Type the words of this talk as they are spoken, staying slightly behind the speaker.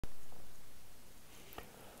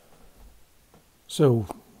So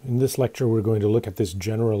in this lecture, we're going to look at this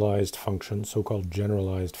generalized function, so-called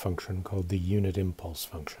generalized function called the unit impulse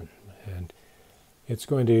function. And it's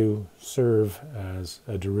going to serve as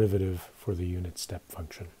a derivative for the unit step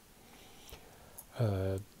function.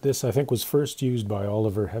 This, I think, was first used by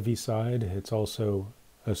Oliver Heaviside. It's also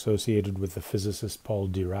associated with the physicist Paul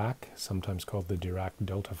Dirac, sometimes called the Dirac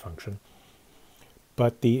delta function.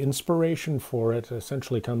 But the inspiration for it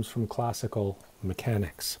essentially comes from classical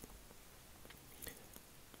mechanics.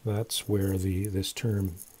 That's where this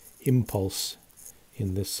term impulse,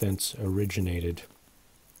 in this sense, originated.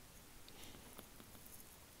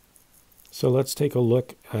 So let's take a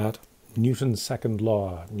look at Newton's second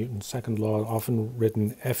law. Newton's second law, often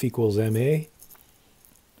written F equals ma.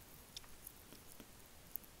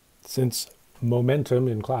 Since momentum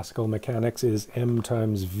in classical mechanics is m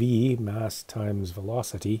times v, mass times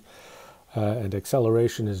velocity, and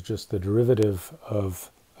acceleration is just the derivative of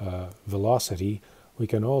velocity, we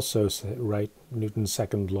can also write Newton's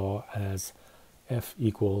second law as F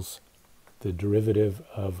equals the derivative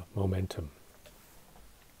of momentum.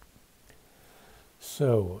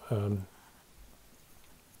 So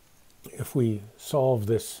if we solve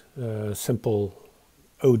this simple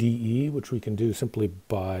ODE, which we can do simply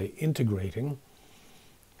by integrating,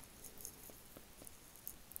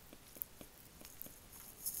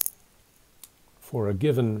 for a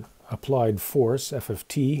given applied force, F of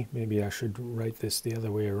t, maybe I should write this the other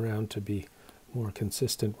way around to be more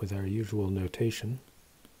consistent with our usual notation.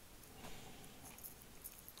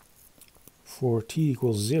 For t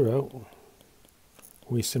equals 0,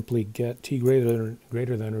 we simply get t greater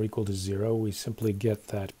than or equal to 0. We simply get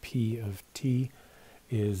that p of t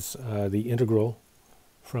is the integral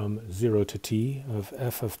from 0 to t of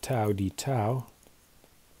f of tau d tau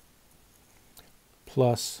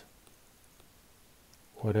plus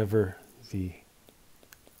whatever the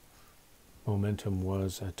momentum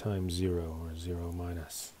was at time 0, or 0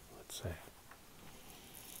 minus, let's say.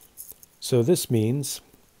 So this means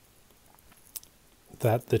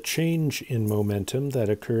that the change in momentum that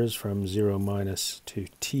occurs from 0 minus to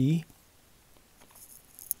t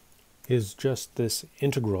is just this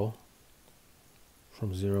integral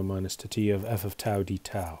from 0 minus to t of f of tau d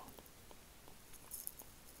tau.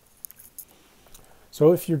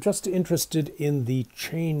 So if you're just interested in the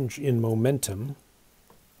change in momentum,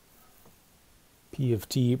 p of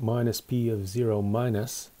t minus p of 0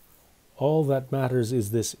 minus, all that matters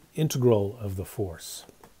is this integral of the force.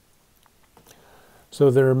 So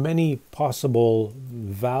there are many possible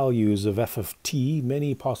values of f of t,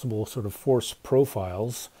 many possible sort of force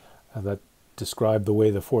profiles that describe the way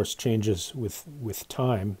the force changes with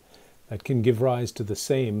time that can give rise to the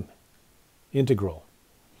same integral.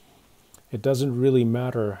 It doesn't really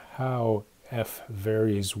matter how f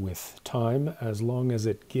varies with time. As long as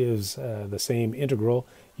it gives the same integral,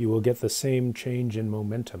 you will get the same change in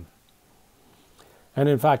momentum. And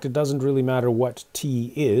in fact, it doesn't really matter what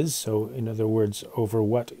t is, so in other words, over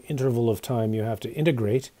what interval of time you have to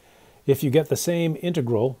integrate. If you get the same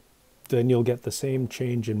integral, then you'll get the same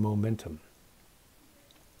change in momentum.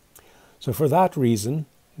 So for that reason,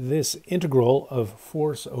 this integral of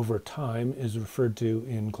force over time is referred to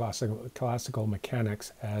in classical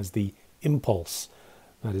mechanics as the impulse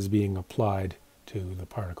that is being applied to the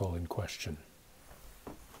particle in question.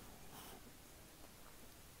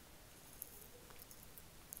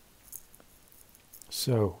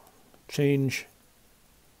 So, change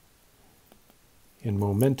in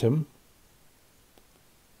momentum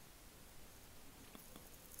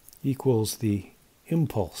equals the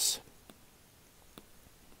impulse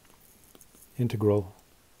integral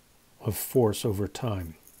of force over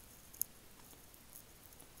time.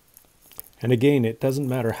 And again, it doesn't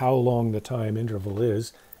matter how long the time interval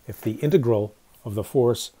is. If the integral of the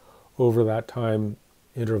force over that time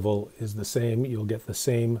interval is the same, you'll get the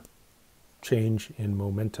same change in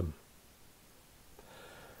momentum.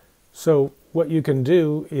 So what you can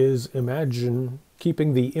do is imagine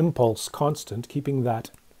keeping the impulse constant, keeping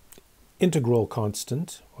that integral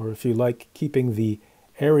constant, or if you like, keeping the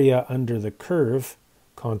area under the curve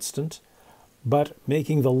constant, but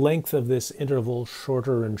making the length of this interval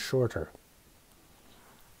shorter and shorter.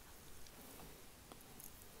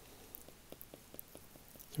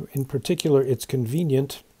 So in particular, it's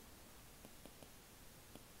convenient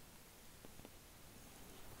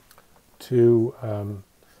to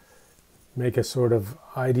make a sort of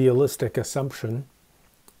idealistic assumption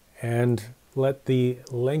and let the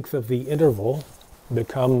length of the interval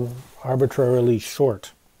become arbitrarily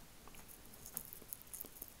short.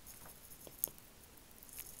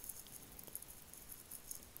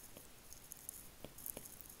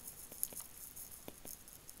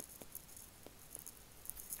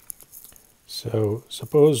 So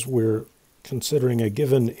suppose we're considering a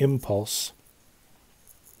given impulse,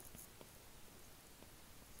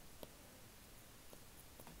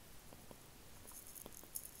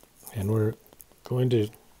 and we're going to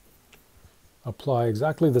apply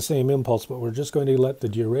exactly the same impulse, but we're just going to let the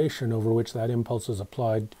duration over which that impulse is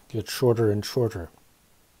applied get shorter and shorter.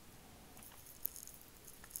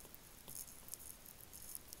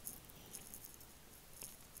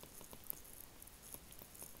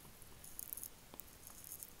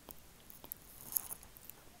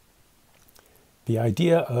 The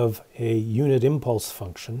idea of a unit impulse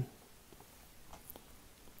function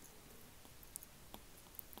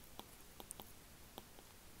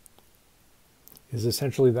is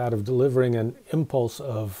essentially that of delivering an impulse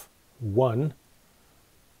of 1,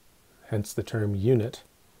 hence the term unit,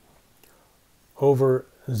 over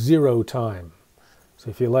 0 time. So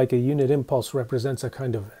if you like, a unit impulse represents a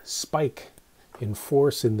kind of spike in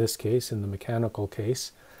force in this case, in the mechanical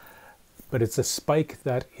case, but it's a spike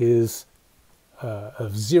that is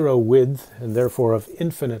of 0 width and therefore of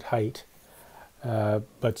infinite height,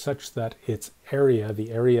 but such that its area, the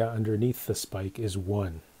area underneath the spike, is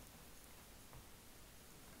 1.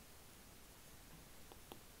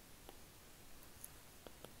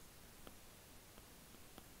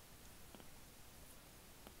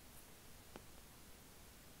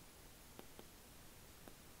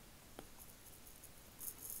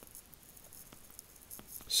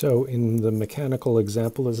 So in the mechanical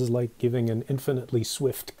example, this is like giving an infinitely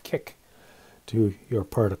swift kick to your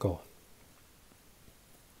particle.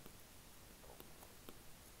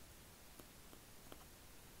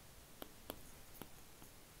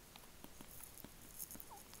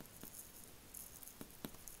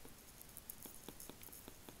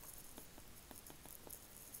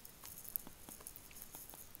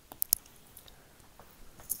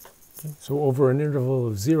 So over an interval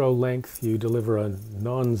of 0 length, you deliver a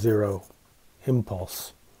non-zero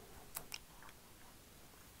impulse.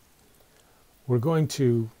 We're going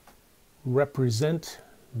to represent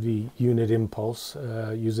the unit impulse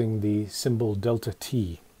using the symbol delta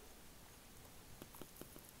t.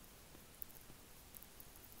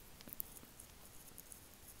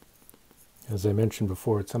 As I mentioned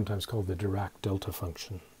before, it's sometimes called the Dirac delta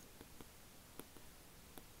function.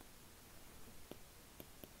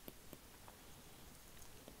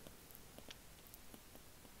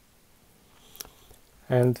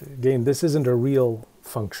 And again, this isn't a real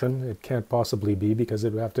function. It can't possibly be, because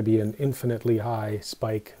it would have to be an infinitely high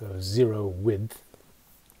spike of 0 width.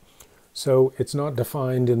 So it's not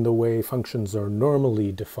defined in the way functions are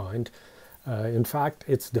normally defined. In fact,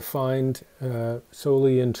 it's defined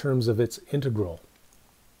solely in terms of its integral.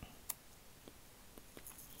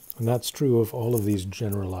 And that's true of all of these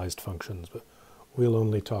generalized functions, but we'll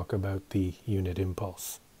only talk about the unit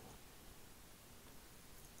impulse.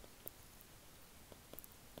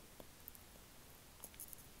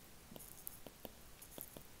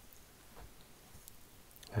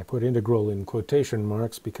 I put integral in quotation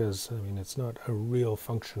marks because, I mean, it's not a real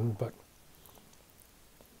function, but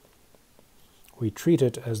we treat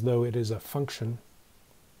it as though it is a function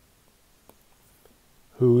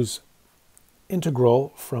whose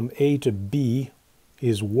integral from a to b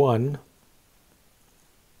is 1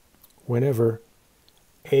 whenever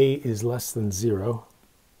a is less than 0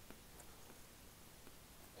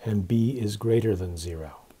 and b is greater than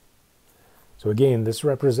 0. So again, this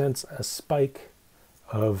represents a spike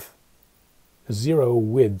of 0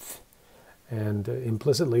 width, and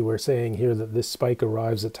implicitly we're saying here that this spike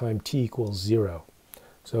arrives at time t equals 0.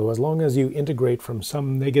 So as long as you integrate from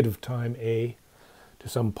some negative time a to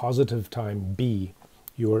some positive time b,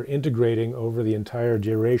 you are integrating over the entire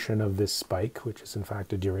duration of this spike, which is in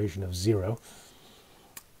fact a duration of 0.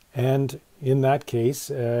 And in that case,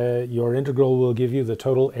 your integral will give you the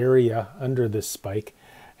total area under this spike,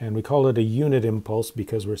 and we call it a unit impulse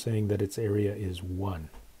because we're saying that its area is 1. And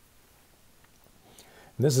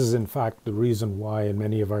this is in fact the reason why in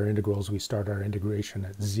many of our integrals we start our integration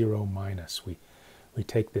at 0 minus. We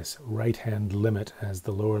take this right-hand limit as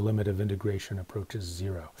the lower limit of integration approaches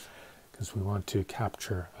 0, because we want to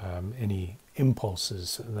capture any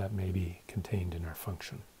impulses that may be contained in our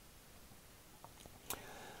function.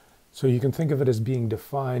 So you can think of it as being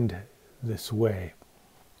defined this way.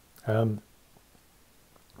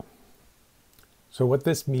 So what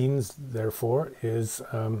this means, therefore, is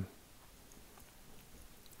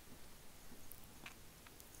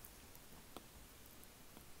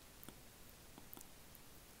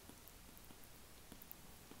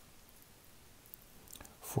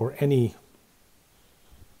for any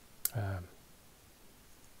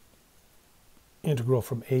integral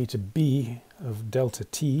from a to b of delta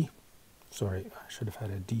t, sorry, I should have had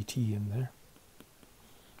a dt in there.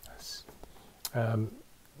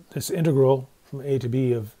 This integral from a to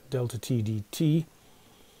b of delta t dt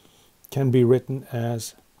can be written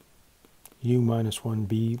as u minus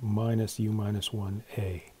 1b minus u minus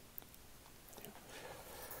 1a.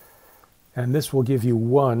 And this will give you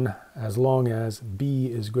 1 as long as b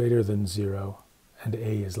is greater than 0 and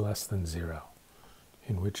a is less than 0,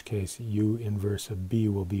 in which case u inverse of b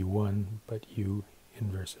will be 1, but u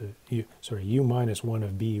minus 1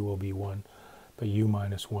 of b will be 1, but u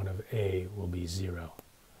minus 1 of a will be 0.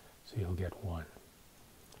 So you'll get 1.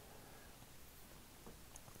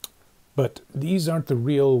 But these aren't the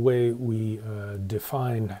real way we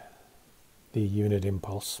define the unit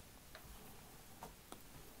impulse.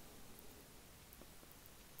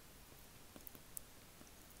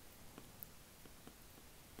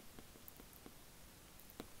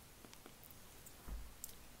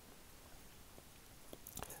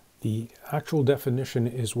 The actual definition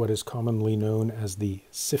is what is commonly known as the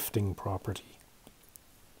sifting property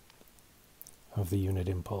of the unit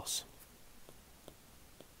impulse.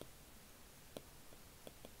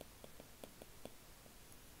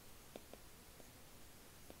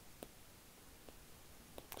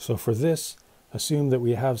 So for this, assume that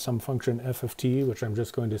we have some function f of t, which I'm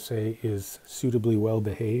just going to say is suitably well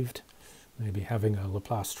behaved, maybe having a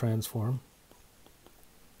Laplace transform.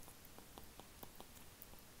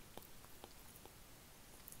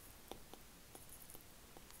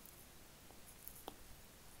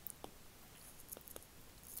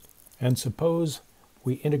 And suppose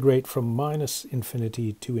we integrate from minus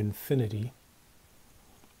infinity to infinity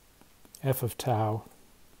f of tau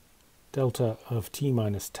delta of t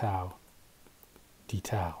minus tau d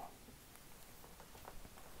tau.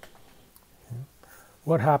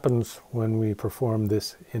 What happens when we perform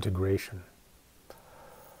this integration?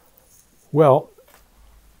 Well,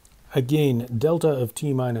 again, delta of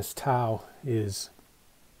t minus tau is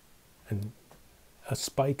a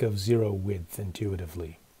spike of 0 width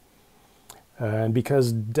intuitively. And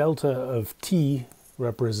because delta of t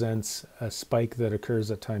represents a spike that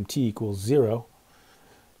occurs at time t equals 0,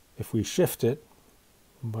 if we shift it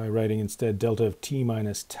by writing instead delta of t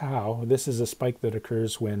minus tau, this is a spike that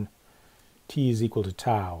occurs when t is equal to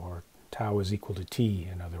tau, or tau is equal to t,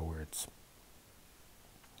 in other words.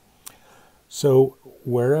 So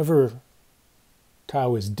wherever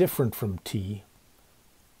tau is different from t,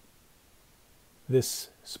 this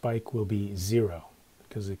spike will be 0.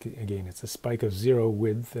 Because again, it's a spike of 0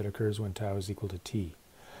 width that occurs when tau is equal to t.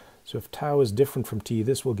 So if tau is different from t,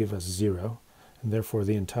 this will give us 0, and therefore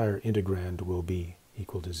the entire integrand will be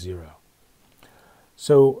equal to 0.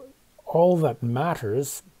 So all that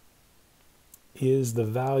matters is the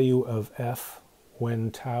value of f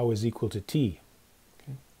when tau is equal to t.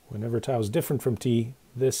 Okay? Whenever tau is different from t,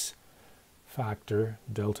 this factor,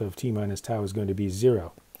 delta of t minus tau, is going to be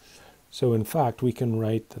 0. So in fact, we can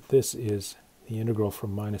write that this is the integral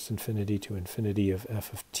from minus infinity to infinity of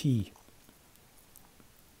f of t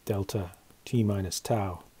delta t minus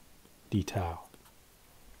tau d tau.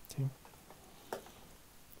 Okay.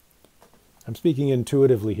 I'm speaking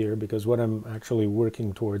intuitively here because what I'm actually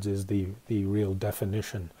working towards is the real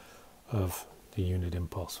definition of the unit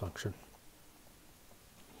impulse function.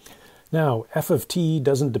 Now, f of t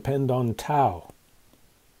doesn't depend on tau,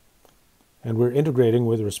 and we're integrating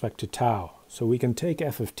with respect to tau. So we can take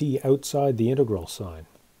f of t outside the integral sign.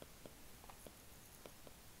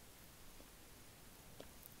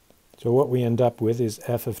 So what we end up with is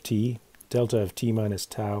f of t, delta of t minus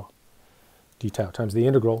tau d tau, times the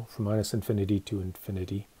integral from minus infinity to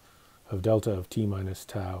infinity of delta of t minus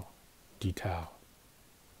tau d tau.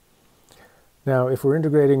 Now, if we're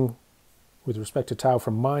integrating with respect to tau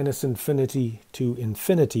from minus infinity to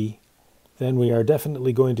infinity, then we are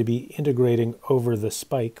definitely going to be integrating over the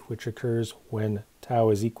spike, which occurs when tau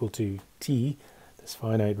is equal to t, this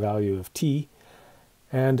finite value of t,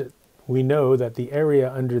 and we know that the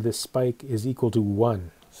area under this spike is equal to 1.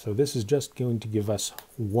 So this is just going to give us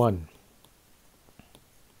 1.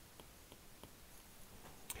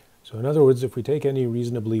 So in other words, if we take any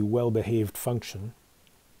reasonably well-behaved function,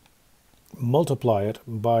 multiply it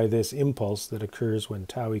by this impulse that occurs when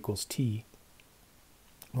tau equals t,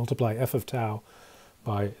 multiply f of tau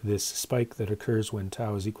by this spike that occurs when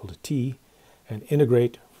tau is equal to t, and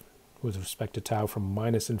integrate with respect to tau from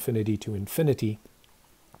minus infinity to infinity,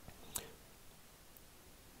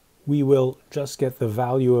 we will just get the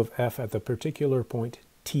value of f at the particular point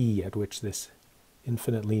t at which this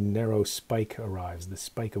infinitely narrow spike arrives, the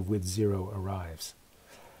spike of width 0 arrives.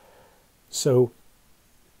 So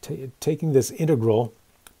taking this integral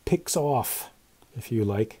picks off, if you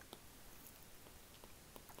like,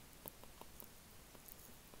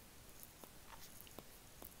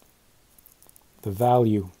 the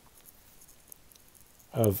value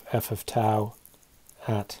of f of tau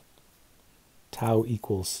at tau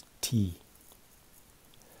equals t.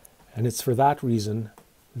 And it's for that reason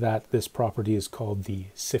that this property is called the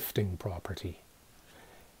sifting property.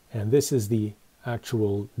 And this is the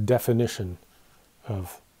actual definition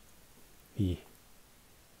of the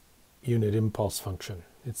unit impulse function.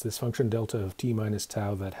 It's this function delta of t minus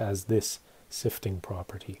tau that has this sifting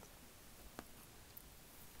property.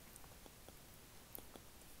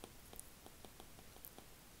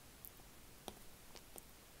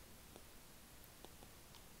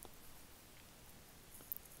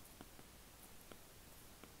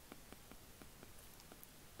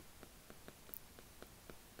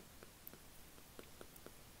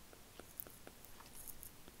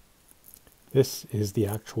 This is the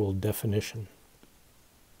actual definition.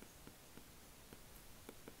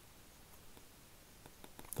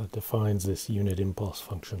 That defines this unit impulse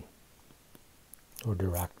function, or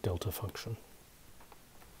Dirac delta function.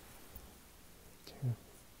 Okay.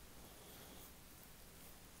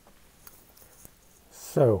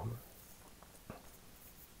 So,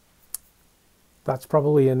 that's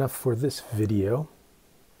probably enough for this video.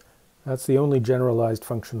 That's the only generalized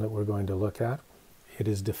function that we're going to look at. It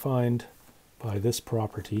is defined by this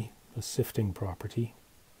property, the sifting property.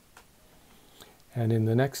 And in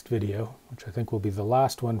the next video, which I think will be the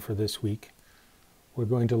last one for this week, we're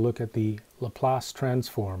going to look at the Laplace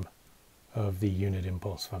transform of the unit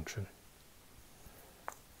impulse function.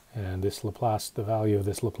 And this Laplace, the value of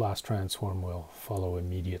this Laplace transform will follow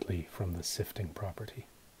immediately from the sifting property.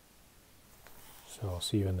 So I'll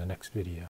see you in the next video.